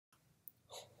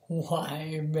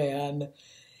Why, man,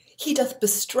 he doth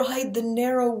bestride the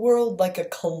narrow world like a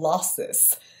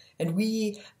colossus, and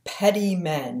we petty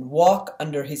men walk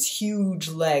under his huge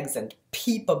legs and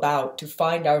peep about to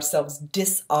find ourselves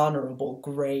dishonorable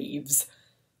graves.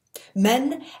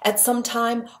 Men at some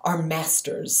time are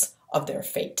masters of their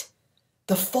fate.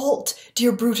 The fault,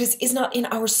 dear Brutus, is not in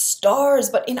our stars,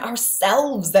 but in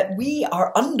ourselves, that we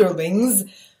are underlings.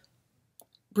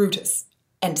 Brutus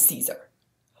and Caesar.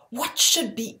 What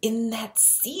should be in that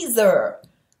Caesar?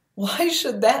 Why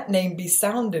should that name be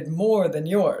sounded more than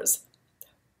yours?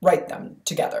 Write them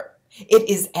together. It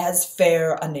is as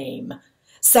fair a name.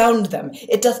 Sound them,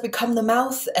 it doth become the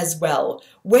mouth as well.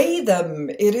 Weigh them,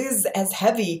 it is as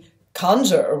heavy.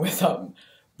 Conjure with them.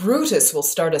 Brutus will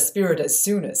start a spirit as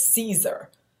soon as Caesar.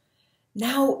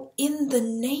 Now, in the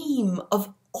name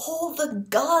of all the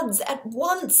gods at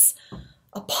once,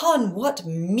 upon what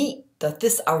meat doth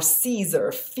this our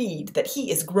Caesar feed, that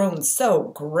he is grown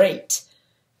so great?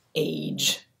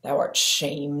 Age, thou art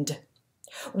shamed.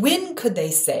 When could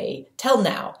they say, tell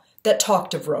now, that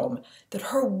talked of Rome, that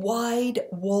her wide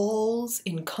walls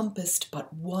encompassed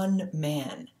but one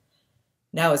man?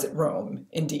 Now is it Rome,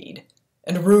 indeed,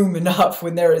 and room enough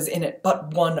when there is in it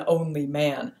but one only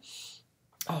man.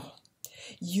 Oh,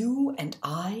 you and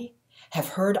I have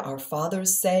heard our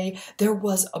fathers say there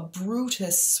was a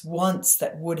Brutus once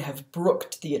that would have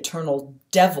brooked the eternal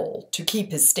devil to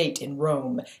keep his state in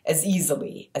Rome as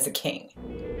easily as a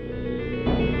king.